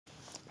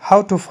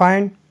How to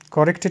find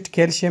corrected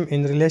calcium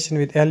in relation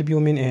with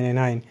albumin and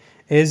A9?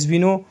 As we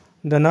know,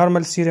 the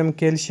normal serum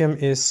calcium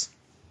is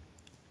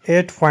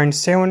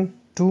 8.7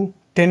 to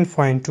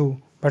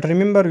 10.2. But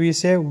remember, we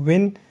say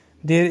when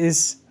there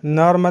is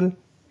normal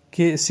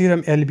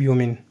serum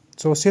albumin.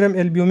 So serum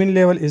albumin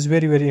level is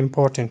very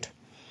important.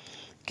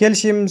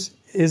 Calcium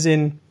is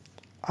in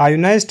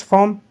ionized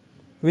form,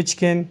 which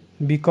can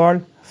be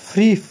called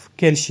free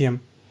calcium.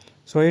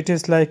 So it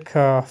is like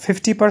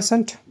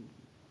 50%,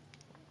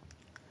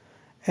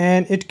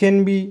 and it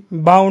can be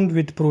bound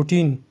with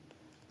protein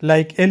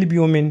like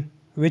albumin,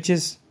 which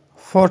is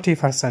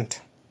 40%.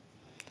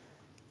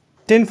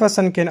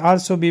 10% can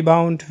also be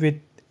bound with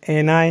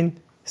A9,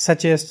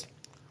 such as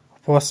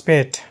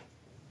phosphate.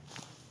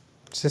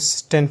 This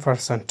is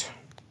 10%.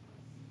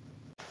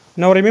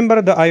 Now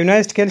remember, the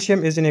ionized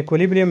calcium is in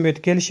equilibrium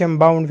with calcium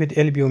bound with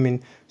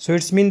albumin. So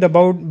it means the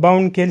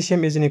bound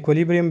calcium is in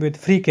equilibrium with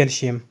free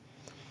calcium.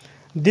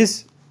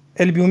 This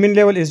albumin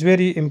level is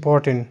very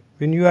important.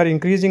 When you are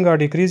increasing or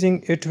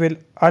decreasing, it will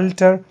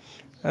alter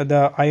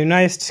the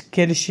ionized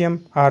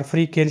calcium or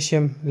free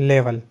calcium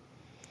level.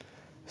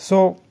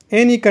 So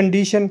any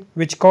condition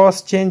which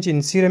cause change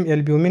in serum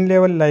albumin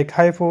level like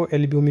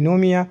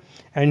hypoalbuminemia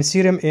and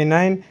serum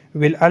A9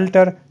 will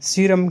alter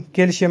serum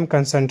calcium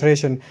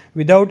concentration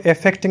without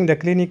affecting the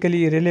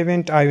clinically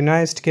relevant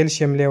ionized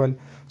calcium level.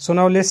 So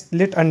now let's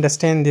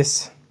understand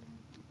this.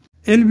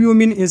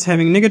 Albumin is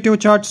having negative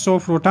charge, so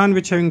proton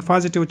which having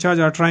positive charge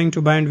are trying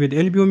to bind with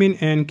albumin,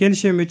 and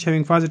calcium which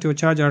having positive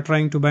charge are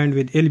trying to bind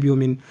with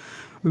albumin.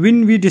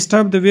 When we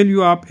disturb the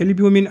value of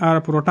albumin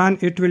or proton,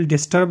 it will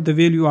disturb the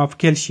value of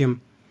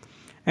calcium.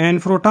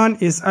 And proton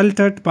is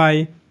altered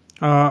by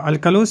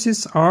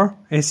alkalosis or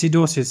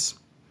acidosis.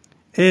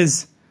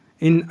 As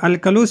in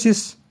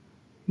alkalosis,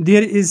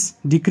 there is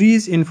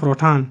decrease in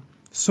proton.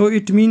 So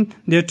it means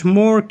that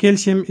more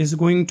calcium is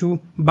going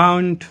to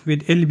bound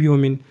with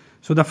albumin.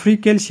 So the free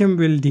calcium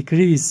will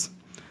decrease.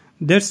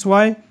 That's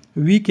why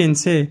we can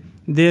say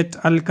that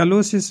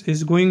alkalosis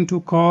is going to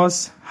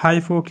cause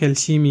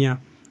hypocalcemia.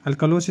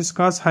 Alkalosis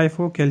causes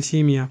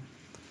hypocalcemia.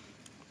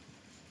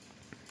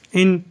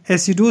 In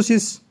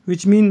acidosis,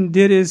 which means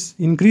there is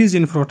increase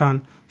in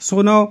proton.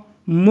 So now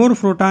more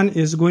proton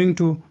is going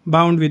to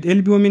bound with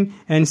albumin,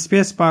 and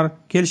space for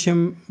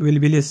calcium will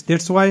be less.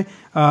 That's why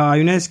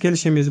ionized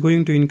calcium is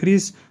going to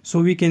increase.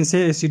 So we can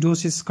say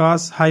acidosis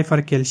causes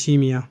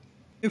hypercalcemia.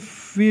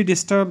 If we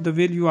disturb the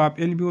value of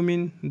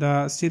albumin,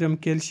 the serum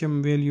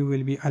calcium value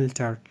will be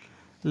altered.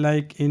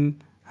 Like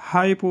in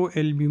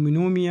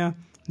hypoalbuminemia,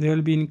 there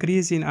will be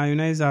increase in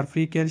ionized or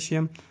free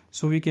calcium.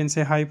 So we can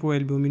say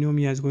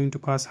hypoalbuminemia is going to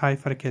cause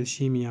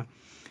hypercalcemia.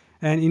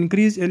 And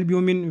increased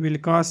albumin will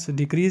cause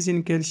decrease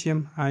in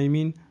calcium, I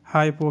mean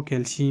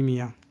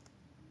hypocalcemia.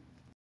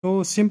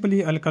 So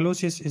simply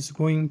alkalosis is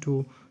going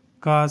to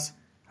cause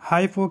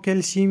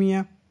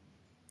hypocalcemia,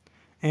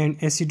 and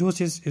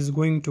acidosis is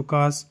going to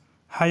cause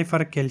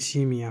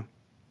hypercalcemia.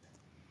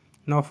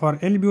 Now for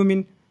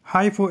albumin,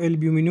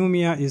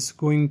 hypoalbuminemia is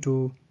going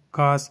to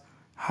cause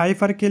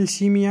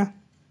hypercalcemia,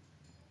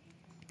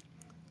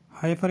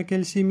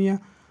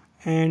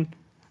 and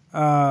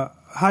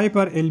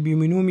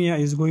hyperalbuminemia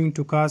is going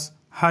to cause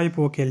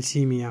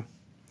hypocalcemia.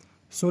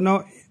 So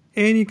now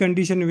any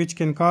condition which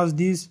can cause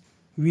these,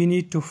 we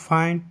need to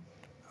find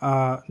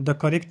the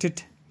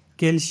corrected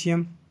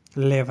calcium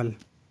level.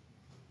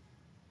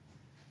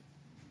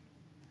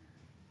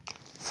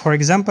 For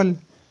example,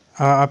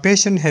 a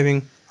patient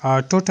having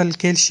total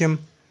calcium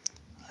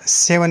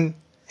 7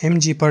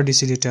 mg per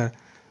deciliter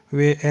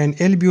and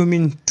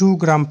albumin 2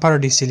 gram per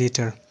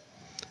deciliter.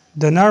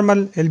 The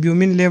normal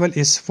albumin level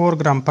is 4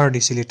 gram per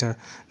deciliter.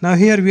 Now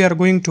here we are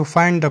going to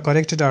find the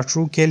corrected or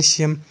true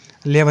calcium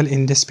level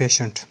in this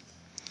patient.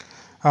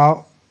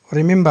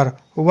 Remember,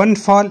 one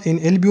fall in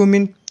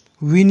albumin,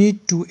 we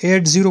need to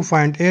add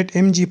 0.8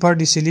 mg per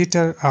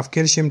deciliter of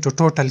calcium to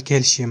total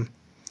calcium.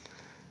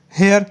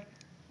 Here,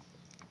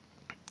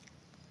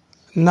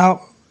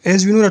 now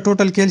as we know, the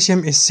total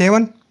calcium is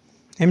 7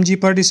 mg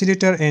per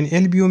deciliter and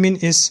albumin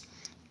is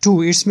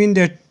 2. It means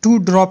that 2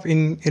 drop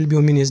in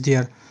albumin is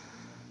there.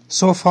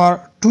 So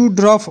for 2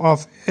 drop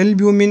of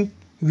albumin,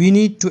 we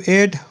need to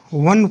add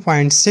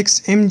 1.6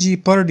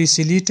 mg per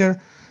deciliter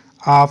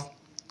of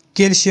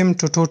calcium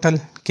to total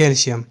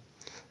calcium.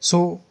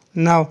 So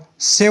now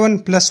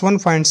 7 plus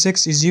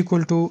 1.6 is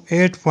equal to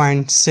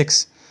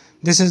 8.6.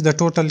 This is the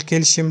total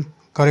calcium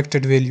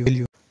corrected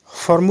value.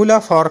 Formula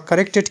for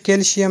corrected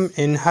calcium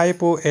in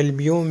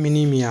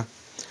hypoalbuminemia.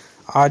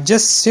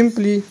 Just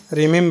simply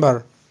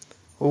remember,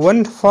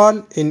 one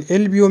fall in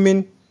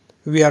albumin,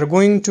 we are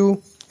going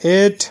to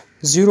add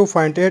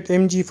 0.8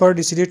 mg per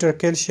deciliter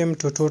calcium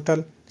to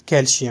total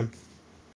calcium.